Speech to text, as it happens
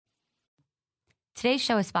Today's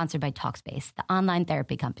show is sponsored by Talkspace, the online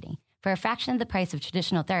therapy company. For a fraction of the price of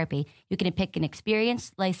traditional therapy, you can pick an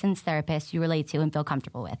experienced, licensed therapist you relate to and feel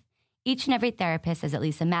comfortable with. Each and every therapist has at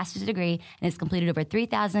least a master's degree and has completed over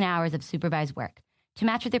 3,000 hours of supervised work. To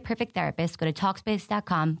match with your perfect therapist, go to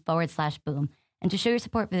Talkspace.com/boom. And to show your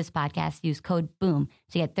support for this podcast, use code BOOM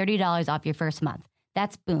to get $30 off your first month.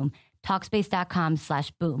 That's BOOM.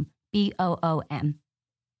 Talkspace.com/boom. BOOM.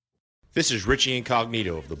 This is Richie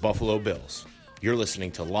Incognito of the Buffalo Bills. You're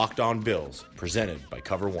listening to Locked On Bills, presented by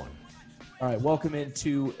Cover One. All right, welcome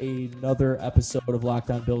into another episode of Locked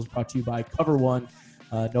On Bills, brought to you by Cover One.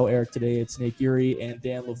 No Eric today. It's Nate Geary and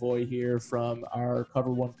Dan Lavoie here from our Cover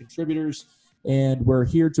One contributors. And we're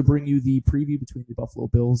here to bring you the preview between the Buffalo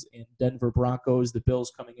Bills and Denver Broncos. The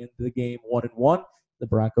Bills coming into the game 1-1. The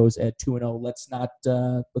Broncos at 2-0. Let's not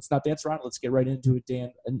dance around. Let's get right into it,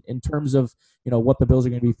 Dan. In terms of what the Bills are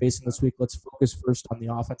going to be facing this week, let's focus first on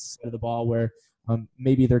the offensive side of the ball, where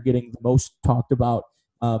maybe they're getting the most talked about.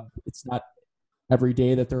 It's not every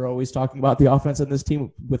day that they're always talking about the offense on this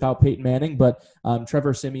team without Peyton Manning, but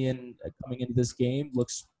Trevor Siemian coming into this game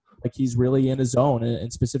looks like he's really in his zone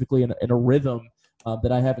and specifically in a rhythm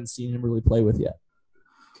that I haven't seen him really play with yet.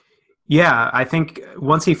 Yeah, I think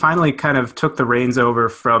once he finally kind of took the reins over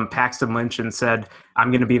from Paxton Lynch and said, I'm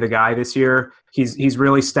going to be the guy this year, he's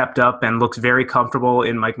really stepped up and looks very comfortable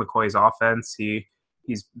in Mike McCoy's offense.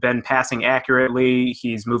 He's been passing accurately.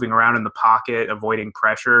 He's moving around in the pocket, avoiding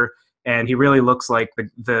pressure, and he really looks like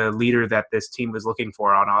the leader that this team was looking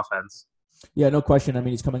for on offense. Yeah, no question. I mean,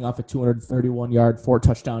 he's coming off a 231-yard,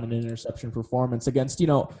 4-touchdown and interception performance against,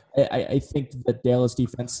 I think the Dallas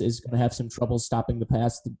defense is going to have some trouble stopping the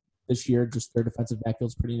pass this year. Just their defensive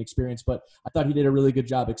backfield's pretty inexperienced, but I thought he did a really good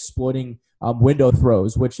job exploiting window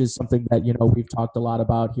throws, which is something that, we've talked a lot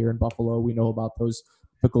about here in Buffalo. We know about those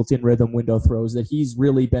difficult in rhythm window throws that he's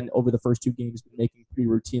really been over the first two games making pretty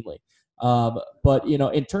routinely. But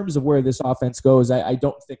in terms of where this offense goes, I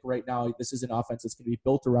don't think right now this is an offense that's going to be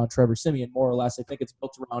built around Trevor Siemian, more or less. I think it's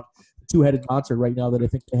built around the two-headed monster right now that I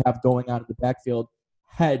think they have going on in the backfield,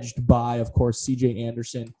 hedged by, of course, C.J.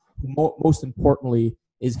 Anderson, who most importantly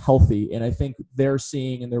is healthy. And I think they're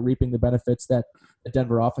seeing and they're reaping the benefits that the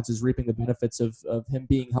Denver offense is reaping the benefits of him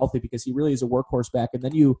being healthy, because he really is a workhorse back. And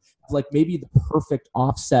then you have maybe the perfect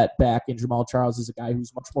offset back in Jamal Charles is a guy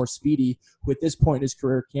who's much more speedy, who at this point in his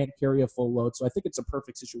career can't carry a full load. So I think it's a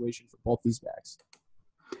perfect situation for both these backs.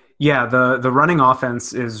 Yeah, the running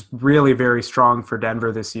offense is really very strong for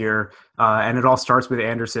Denver this year, and it all starts with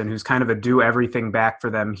Anderson, who's kind of a do-everything back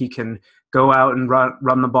for them. He can go out and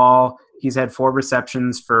run the ball. He's had 4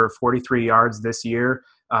 receptions for 43 yards this year.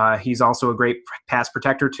 He's also a great pass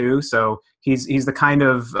protector too, so he's the kind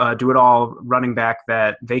of do-it-all running back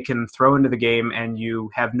that they can throw into the game, and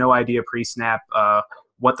you have no idea pre-snap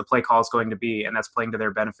what the play call is going to be, and that's playing to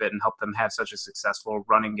their benefit and help them have such a successful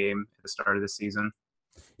running game at the start of the season.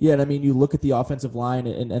 Yeah, and I mean, you look at the offensive line,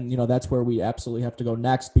 and that's where we absolutely have to go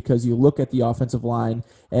next, because you look at the offensive line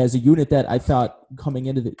as a unit that I thought coming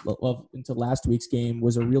into last week's game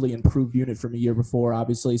was a really improved unit from a year before,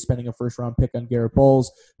 obviously spending a first-round pick on Garrett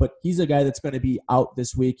Bowles, but he's a guy that's going to be out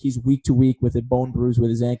this week. He's week to week with a bone bruise with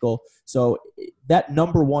his ankle. So that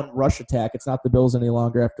number one rush attack, it's not the Bills any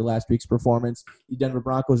longer after last week's performance. The Denver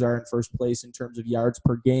Broncos are in first place in terms of yards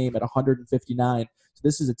per game at 159. So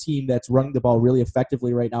this is a team that's running the ball really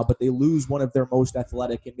effectively right now, but they lose one of their most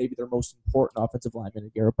athletic and maybe their most important offensive lineman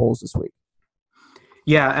in Garrett Bowles this week.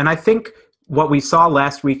 Yeah, and I think what we saw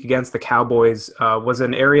last week against the Cowboys was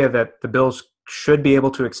an area that the Bills should be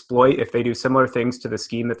able to exploit if they do similar things to the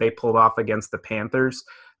scheme that they pulled off against the Panthers.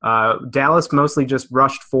 Dallas mostly just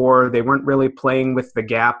rushed forward. They weren't really playing with the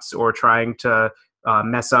gaps or trying to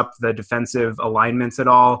mess up the defensive alignments at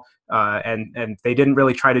all. And they didn't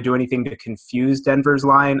really try to do anything to confuse Denver's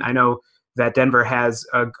line. I know that Denver has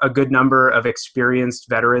a good number of experienced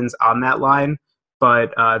veterans on that line,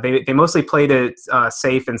 but they mostly played it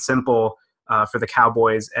safe and simple for the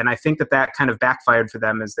Cowboys. And I think that kind of backfired for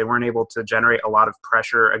them, as they weren't able to generate a lot of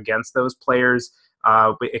pressure against those players,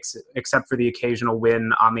 except for the occasional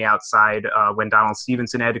win on the outside when Donald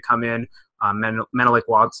Stevenson had to come in. Menelik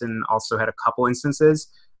Watson also had a couple instances.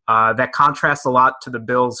 That contrasts a lot to the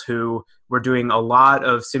Bills, who were doing a lot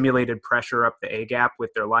of simulated pressure up the A-gap with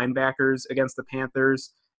their linebackers against the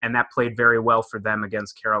Panthers, and that played very well for them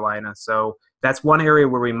against Carolina. So that's one area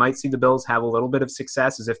where we might see the Bills have a little bit of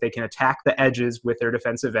success, is if they can attack the edges with their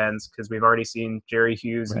defensive ends, because we've already seen Jerry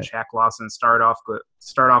Hughes and Shaq Lawson start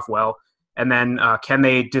off well. And then can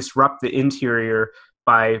they disrupt the interior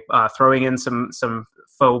by throwing in some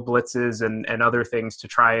faux blitzes and other things to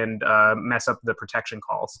try and mess up the protection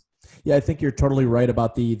calls? Yeah, I think you're totally right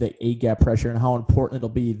about the A-gap pressure and how important it'll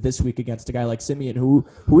be this week against a guy like Siemian, who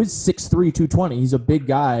is 6'3", 220. He's a big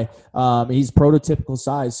guy. He's prototypical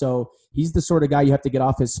size, so he's the sort of guy you have to get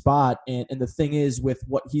off his spot. And the thing is, with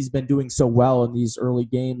what he's been doing so well in these early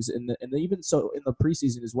games, and even so in the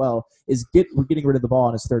preseason as well, is we're getting rid of the ball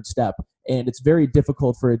on his third step. And it's very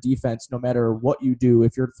difficult for a defense, no matter what you do,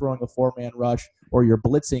 if you're throwing a four-man rush or you're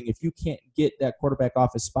blitzing, if you can't get that quarterback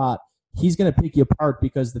off his spot, he's going to pick you apart,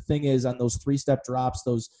 because the thing is, on those three-step drops,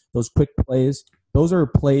 those quick plays, those are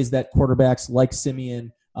plays that quarterbacks like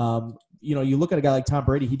Siemian, you look at a guy like Tom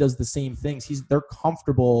Brady, he does the same things. They're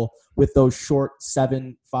comfortable with those short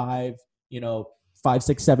 7, 5, 5,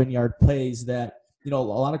 6, 7 yard plays that, a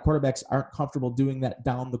lot of quarterbacks aren't comfortable doing that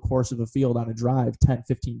down the course of a field on a drive, 10,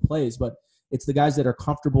 15 plays. But it's the guys that are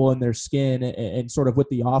comfortable in their skin and sort of with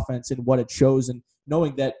the offense and what it shows, and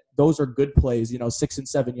knowing that those are good plays, 6 and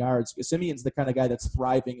 7 yards. Siemian's the kind of guy that's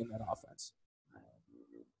thriving in that offense.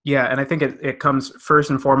 Yeah, and I think it comes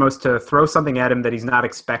first and foremost to throw something at him that he's not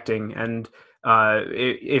expecting. And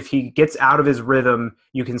if he gets out of his rhythm,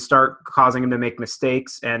 you can start causing him to make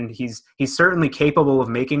mistakes. And he's certainly capable of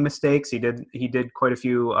making mistakes. He did quite a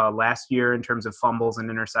few last year in terms of fumbles and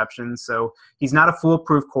interceptions. So he's not a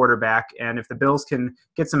foolproof quarterback. And if the Bills can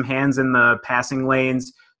get some hands in the passing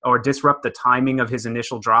lanes or disrupt the timing of his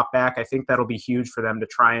initial drop back, I think that'll be huge for them to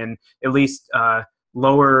try and at least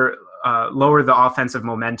lower the offensive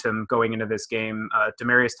momentum going into this game.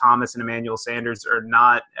 Demaryius Thomas and Emmanuel Sanders are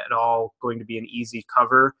not at all going to be an easy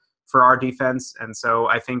cover for our defense. And so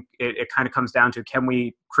I think it kind of comes down to, can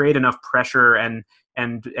we create enough pressure and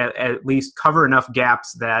at least cover enough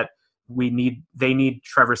gaps that they need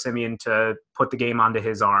Trevor Siemian to put the game onto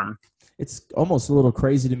his arm. It's almost a little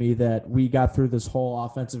crazy to me that we got through this whole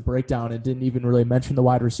offensive breakdown and didn't even really mention the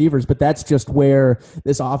wide receivers, but that's just where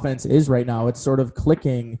this offense is right now. It's sort of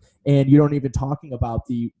clicking, and you don't even talking about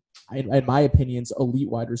the, in my opinions,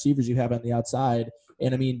 elite wide receivers you have on the outside.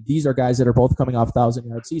 And I mean, these are guys that are both coming off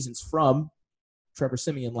 1,000-yard seasons from Trevor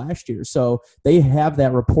Siemian last year. So they have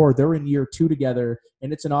that rapport. They're in year 2 together,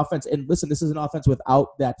 and it's an offense. And listen, this is an offense without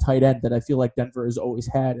that tight end that I feel like Denver has always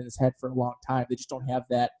had and has had for a long time. They just don't have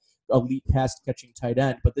that elite pass catching tight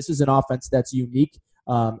end, but this is an offense that's unique.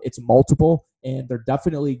 It's multiple, and they're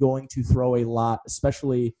definitely going to throw a lot,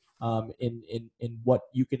 especially in what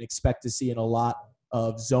you can expect to see in a lot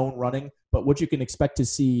of zone running. But what you can expect to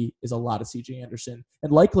see is a lot of C.J. Anderson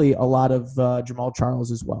and likely a lot of Jamal Charles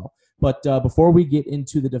as well. But before we get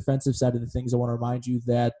into the defensive side of the things, I want to remind you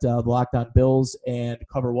that the Locked On Bills and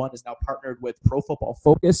Cover One is now partnered with Pro Football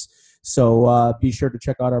Focus. So be sure to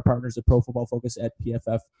check out our partners at Pro Football Focus at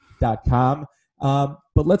PFF.com.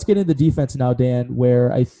 But let's get into defense now, Dan,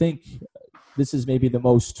 where I think this is maybe the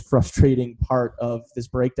most frustrating part of this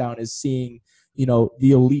breakdown is seeing, the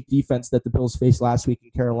elite defense that the Bills faced last week in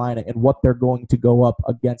Carolina and what they're going to go up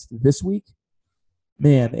against this week.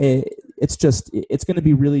 Man, it's going to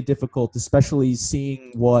be really difficult, especially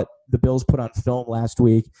seeing what the Bills put on film last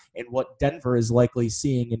week and what Denver is likely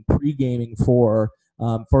seeing in pre-gaming for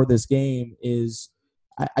this game. Is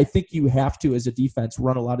I think you have to, as a defense,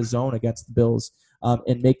 run a lot of zone against the Bills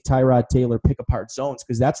and make Tyrod Taylor pick apart zones,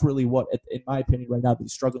 because that's really what, in my opinion, right now, that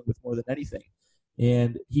he's struggling with more than anything.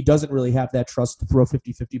 And he doesn't really have that trust to throw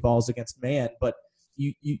 50-50 balls against man, but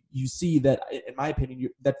you see that, in my opinion,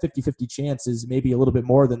 that 50-50 chance is maybe a little bit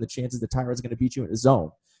more than the chances that Tyrod's going to beat you in a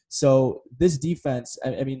zone. So this defense,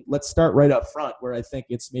 I mean, let's start right up front where I think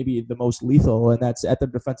it's maybe the most lethal, and that's at the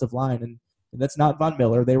defensive line. And that's not Von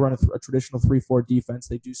Miller. They run a traditional 3-4 defense.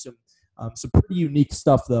 They do some pretty unique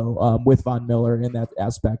stuff, though, with Von Miller in that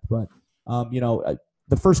aspect. But,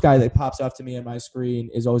 the first guy that pops off to me on my screen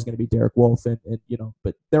is always going to be Derek Wolfe.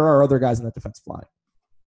 But there are other guys in that defensive line.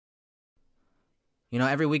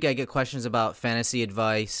 Every week I get questions about fantasy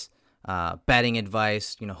advice, betting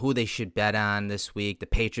advice, who they should bet on this week, the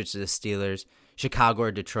Patriots or the Steelers, Chicago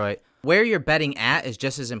or Detroit. Where you're betting at is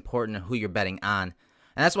just as important as who you're betting on.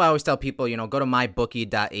 And that's why I always tell people, go to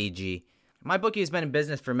mybookie.ag. MyBookie has been in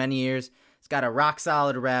business for many years. It's got a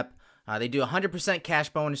rock-solid rep. They do 100% cash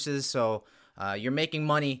bonuses, so you're making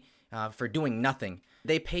money for doing nothing.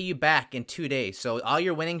 They pay you back in 2 days. So all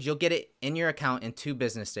your winnings, you'll get it in your account in 2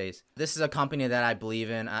 business days. This is a company that I believe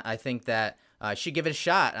in. I think that you should give it a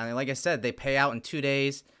shot. I mean, like I said, they pay out in 2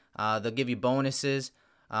 days. They'll give you bonuses.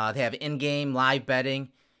 They have in-game live betting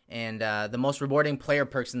and the most rewarding player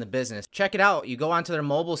perks in the business. Check it out. You go onto their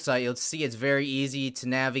mobile site, you'll see it's very easy to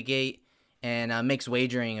navigate and makes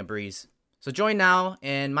wagering a breeze. So join now,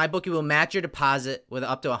 and MyBookie will match your deposit with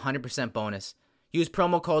up to 100% bonus. Use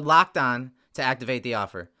promo code LOCKEDON to activate the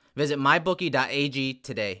offer. Visit mybookie.ag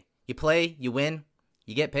today. You play, you win,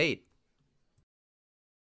 you get paid.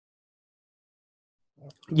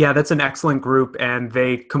 Yeah, that's an excellent group, and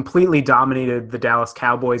they completely dominated the Dallas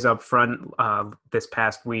Cowboys up front this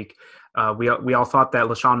past week. We all thought that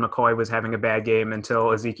LaShawn McCoy was having a bad game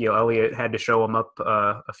until Ezekiel Elliott had to show him up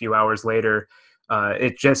a few hours later.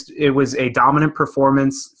 It was a dominant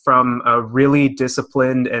performance from a really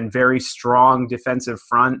disciplined and very strong defensive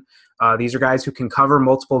front. These are guys who can cover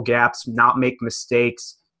multiple gaps, not make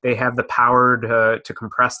mistakes. They have the power to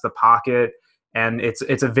compress the pocket, and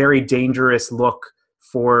it's a very dangerous look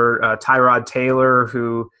for Tyrod Taylor,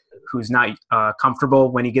 who's not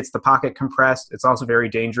comfortable when he gets the pocket compressed. It's also very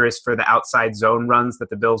dangerous for the outside zone runs that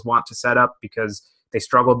the Bills want to set up, because they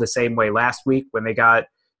struggled the same way last week when they got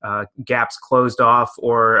gaps closed off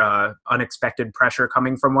or unexpected pressure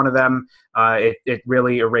coming from one of them. It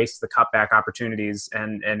really erased the cutback opportunities,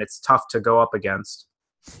 and it's tough to go up against.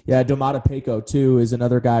 Yeah, Domata Peko, too, is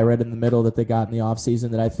another guy right in the middle that they got in the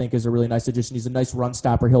offseason that I think is a really nice addition. He's a nice run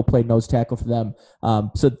stopper. He'll play nose tackle for them.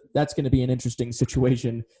 So that's going to be an interesting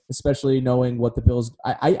situation, especially knowing what the Bills –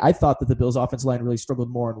 I thought that the Bills' offensive line really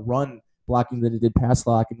struggled more in run blocking than it did pass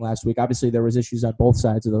blocking last week. Obviously, there was issues on both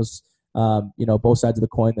sides of those both sides of the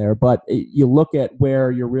coin there. But you look at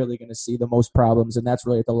where you're really going to see the most problems, and that's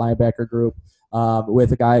really at the linebacker group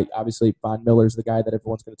with a guy, obviously, Von Miller's the guy that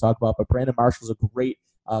everyone's going to talk about, but Brandon Marshall's a great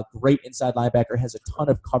inside linebacker, has a ton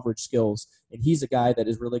of coverage skills, and he's a guy that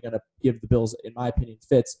is really going to give the Bills, in my opinion,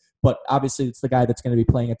 fits. But obviously, it's the guy that's going to be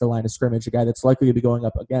playing at the line of scrimmage, a guy that's likely to be going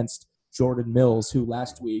up against Jordan Mills, who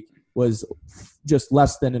last week was just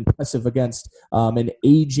less than impressive against an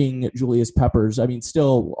aging Julius Peppers. I mean,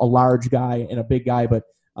 still a large guy and a big guy, but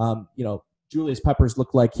Julius Peppers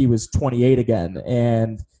looked like he was 28 again,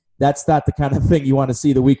 and that's not the kind of thing you want to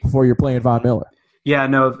see the week before you're playing Von Miller. Yeah,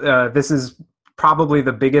 no, this is probably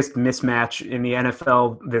the biggest mismatch in the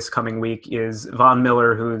NFL this coming week is Von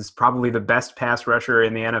Miller, who's probably the best pass rusher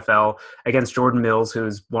in the NFL, against Jordan Mills,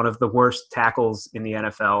 who's one of the worst tackles in the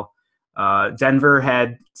NFL. Denver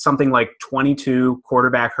had something like 22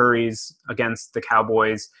 quarterback hurries against the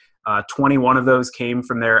Cowboys. 21 of those came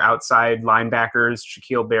from their outside linebackers,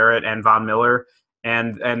 Shaquille Barrett and Von Miller.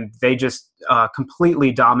 And they just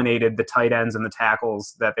completely dominated the tight ends and the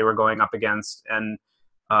tackles that they were going up against. And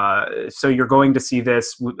so you're going to see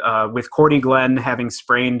this with Cordy Glenn having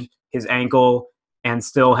sprained his ankle and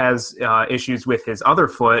still has issues with his other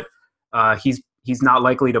foot. He's not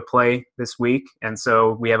likely to play this week. And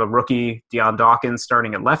so we have a rookie, Deion Dawkins,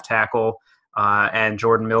 starting at left tackle and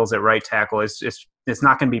Jordan Mills at right tackle. It's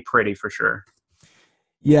not going to be pretty for sure.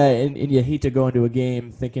 Yeah, and you hate to go into a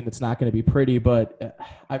game thinking it's not going to be pretty, but,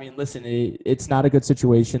 I mean, listen, it's not a good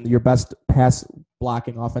situation. Your best pass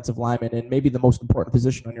blocking offensive lineman and maybe the most important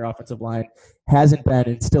position on your offensive line hasn't been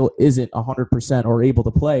and still isn't 100% or able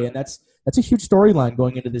to play, and that's a huge storyline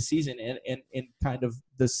going into this season, and kind of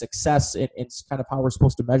the success and kind of how we're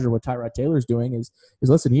supposed to measure what Tyrod Taylor's doing is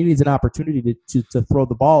listen, he needs an opportunity to throw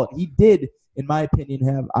the ball, and he did, in my opinion,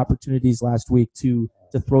 have opportunities last week to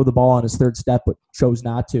throw the ball on his third step, but chose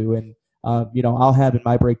not to. And, I'll have in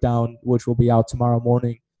my breakdown, which will be out tomorrow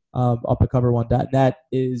morning up at cover1.net,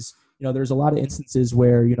 is, there's a lot of instances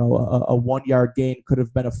where, a 1 yard gain could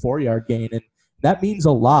have been a 4 yard gain. And that means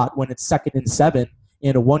a lot when it's 2nd and 7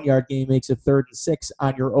 and a 1 yard gain makes it 3rd and 6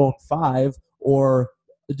 on your own 5, or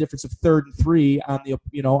the difference of 3rd and 3 on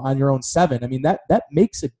on your own 7. I mean, that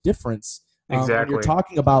makes a difference. Exactly. When you're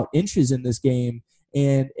talking about inches in this game.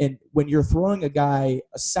 And when you're throwing a guy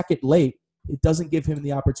a second late, it doesn't give him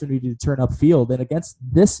the opportunity to turn upfield. And against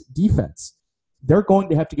this defense, they're going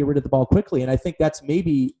to have to get rid of the ball quickly. And I think that's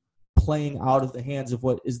maybe playing out of the hands of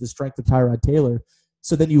what is the strength of Tyrod Taylor.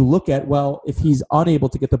 So then you look at, well, if he's unable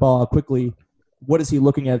to get the ball out quickly, what is he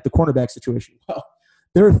looking at the cornerback situation? Well,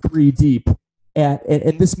 they're 3 deep. And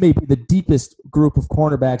this may be the deepest group of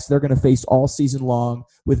cornerbacks they're going to face all season long,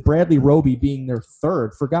 with Bradley Roby being their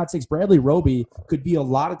 3rd. For God's sakes, Bradley Roby could be a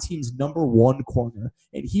lot of teams' number 1 corner,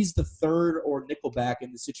 and he's the 3rd or nickelback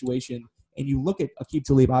in the situation. And you look at Aqib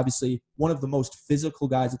Talib, obviously one of the most physical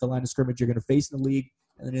guys at the line of scrimmage you're going to face in the league,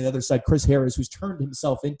 and then on the other side, Chris Harris, who's turned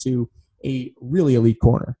himself into a really elite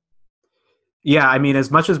corner. Yeah, I mean,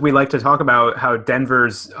 as much as we like to talk about how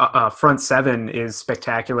Denver's front 7 is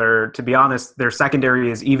spectacular, to be honest, their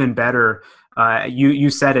secondary is even better.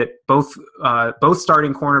 You said it. Both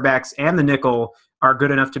starting cornerbacks and the nickel are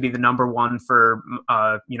good enough to be the number 1 for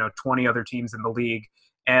 20 other teams in the league.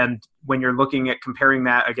 And when you're looking at comparing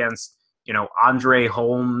that against Andre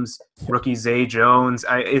Holmes, rookie Zay Jones,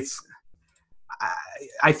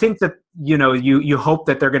 I think that you hope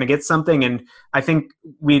that they're going to get something, and I think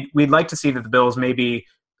we'd like to see that the Bills maybe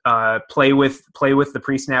play with the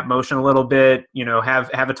pre-snap motion a little bit,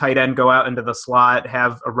 have a tight end go out into the slot,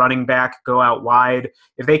 have a running back go out wide.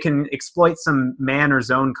 If they can exploit some man or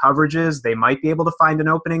zone coverages, they might be able to find an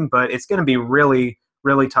opening, but it's going to be really,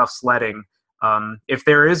 really tough sledding. If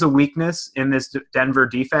there is a weakness in this Denver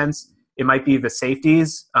defense, it might be the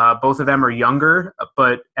safeties. Both of them are younger,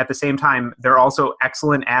 but at the same time, they're also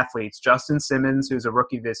excellent athletes. Justin Simmons, who's a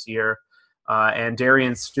rookie this year, and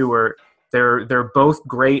Darian Stewart, they're both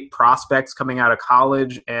great prospects coming out of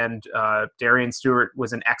college, and Darian Stewart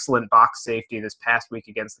was an excellent box safety this past week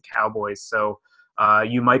against the Cowboys. So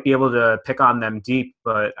you might be able to pick on them deep,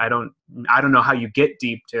 but I don't know how you get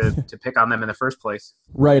deep to pick on them in the first place.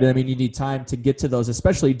 Right. I mean, you need time to get to those,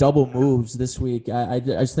 especially double moves this week. I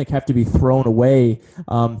just think have to be thrown away,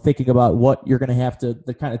 thinking about what you're going to have to,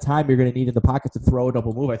 the kind of time you're going to need in the pocket to throw a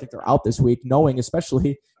double move. I think they're out this week, knowing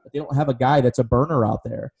especially that they don't have a guy that's a burner out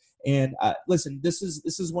there. And listen, this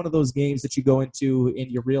is one of those games that you go into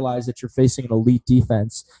and you realize that you're facing an elite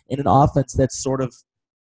defense and an offense that's sort of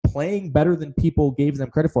playing better than people gave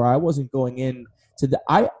them credit for. I wasn't going in to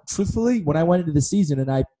truthfully, when I went into the season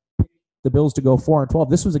and I picked the Bills to go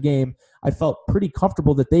 4-12, this was a game I felt pretty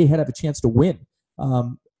comfortable that they had a chance to win.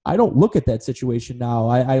 I don't look at that situation now.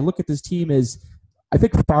 I look at this team as, I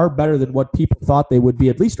think, far better than what people thought they would be,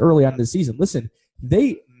 at least early on in the season. Listen,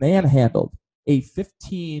 they manhandled a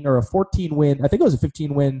 15 or a 14 win, I think it was a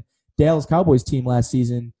 15 win Dallas Cowboys team last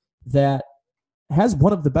season that has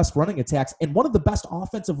one of the best running attacks and one of the best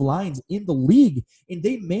offensive lines in the league, and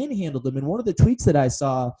they manhandled them. And one of the tweets that I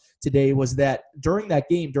saw today was that during that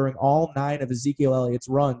game, during all 9 of Ezekiel Elliott's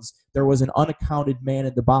runs, there was an unaccounted man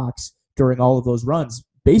in the box during all of those runs,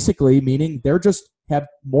 basically meaning they're just have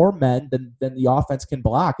more men than the offense can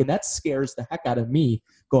block, and that scares the heck out of me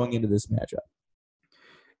going into this matchup.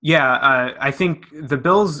 Yeah, I think the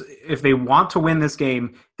Bills, if they want to win this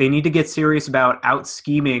game, they need to get serious about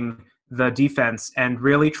out-scheming the defense and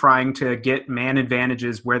really trying to get man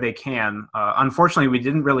advantages where they can. Unfortunately, we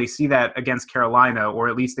didn't really see that against Carolina, or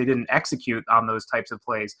at least they didn't execute on those types of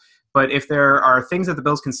plays. But if there are things that the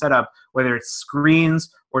Bills can set up, whether it's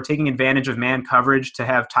screens or taking advantage of man coverage to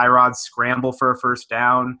have Tyrod scramble for a first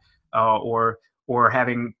down, or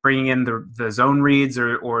bringing in the zone reads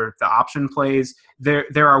or the option plays,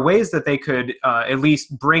 there are ways that they could at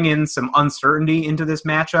least bring in some uncertainty into this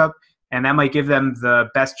matchup, and that might give them the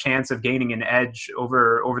best chance of gaining an edge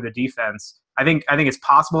over the defense. I think it's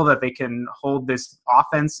possible that they can hold this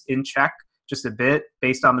offense in check just a bit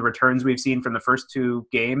based on the returns we've seen from the first 2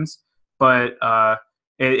 games, but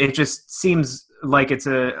it just seems like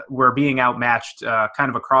we're being outmatched kind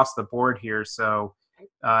of across the board here. So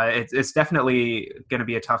it's definitely going to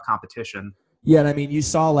be a tough competition. Yeah, and I mean, you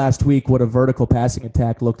saw last week what a vertical passing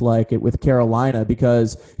attack looked like with Carolina,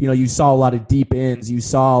 because you saw a lot of deep ends, you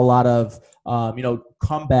saw a lot of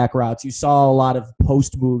comeback routes, you saw a lot of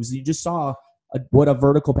post moves, you just saw what a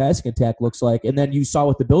vertical passing attack looks like, and then you saw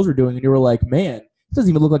what the Bills were doing, and you were like, man, it doesn't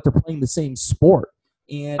even look like they're playing the same sport.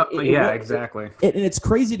 And exactly. And it's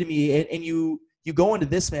crazy to me, and you go into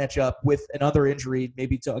this matchup with another injury,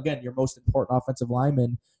 maybe to, again, your most important offensive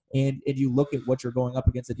lineman, and you look at what you're going up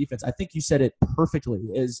against the defense. I think you said it perfectly,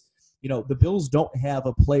 is, the Bills don't have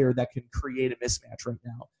a player that can create a mismatch right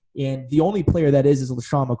now. And the only player that is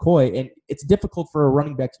LaShawn McCoy, and it's difficult for a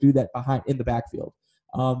running back to do that in the backfield.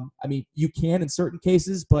 I mean, you can in certain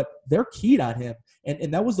cases, but they're keyed on him.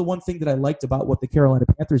 And that was the one thing that I liked about what the Carolina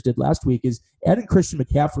Panthers did last week, is adding Christian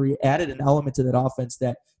McCaffrey added an element to that offense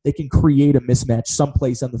that they can create a mismatch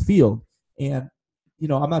someplace on the field. And,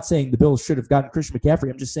 I'm not saying the Bills should have gotten Christian McCaffrey.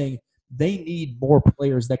 I'm just saying they need more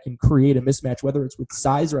players that can create a mismatch, whether it's with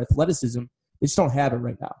size or athleticism. They just don't have it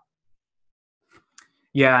right now.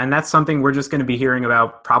 Yeah, and that's something we're just going to be hearing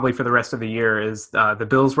about probably for the rest of the year, is the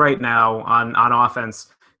Bills right now on offense,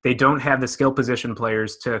 they don't have the skill position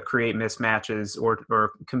players to create mismatches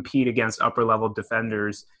or compete against upper-level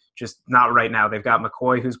defenders, just not right now. They've got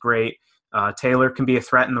McCoy, who's great. Taylor can be a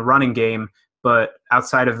threat in the running game, but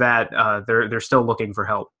outside of that, they're still looking for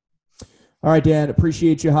help. All right, Dan,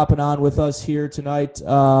 appreciate you hopping on with us here tonight.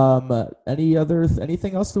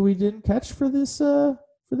 Anything else that we didn't catch for this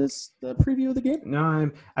preview of the game?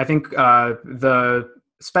 No, I think the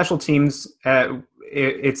special teams,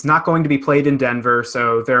 it's not going to be played in Denver,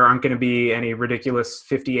 so there aren't going to be any ridiculous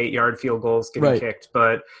 58-yard field goals getting kicked.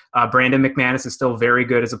 But Brandon McManus is still very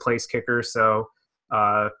good as a place kicker, so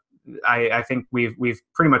I think we've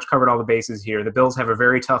pretty much covered all the bases here. The Bills have a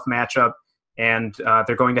very tough matchup, and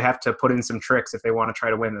they're going to have to put in some tricks if they want to try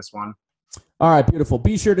to win this one. All right, beautiful.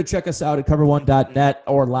 Be sure to check us out at cover1.net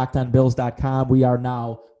or lockedonbills.com. We are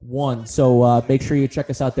now one. So make sure you check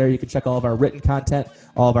us out there. You can check all of our written content,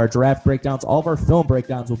 all of our draft breakdowns, all of our film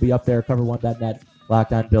breakdowns will be up there at cover1.net,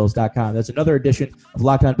 lockedonbills.com. That's another edition of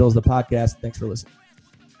Locked On Bills, the podcast. Thanks for listening.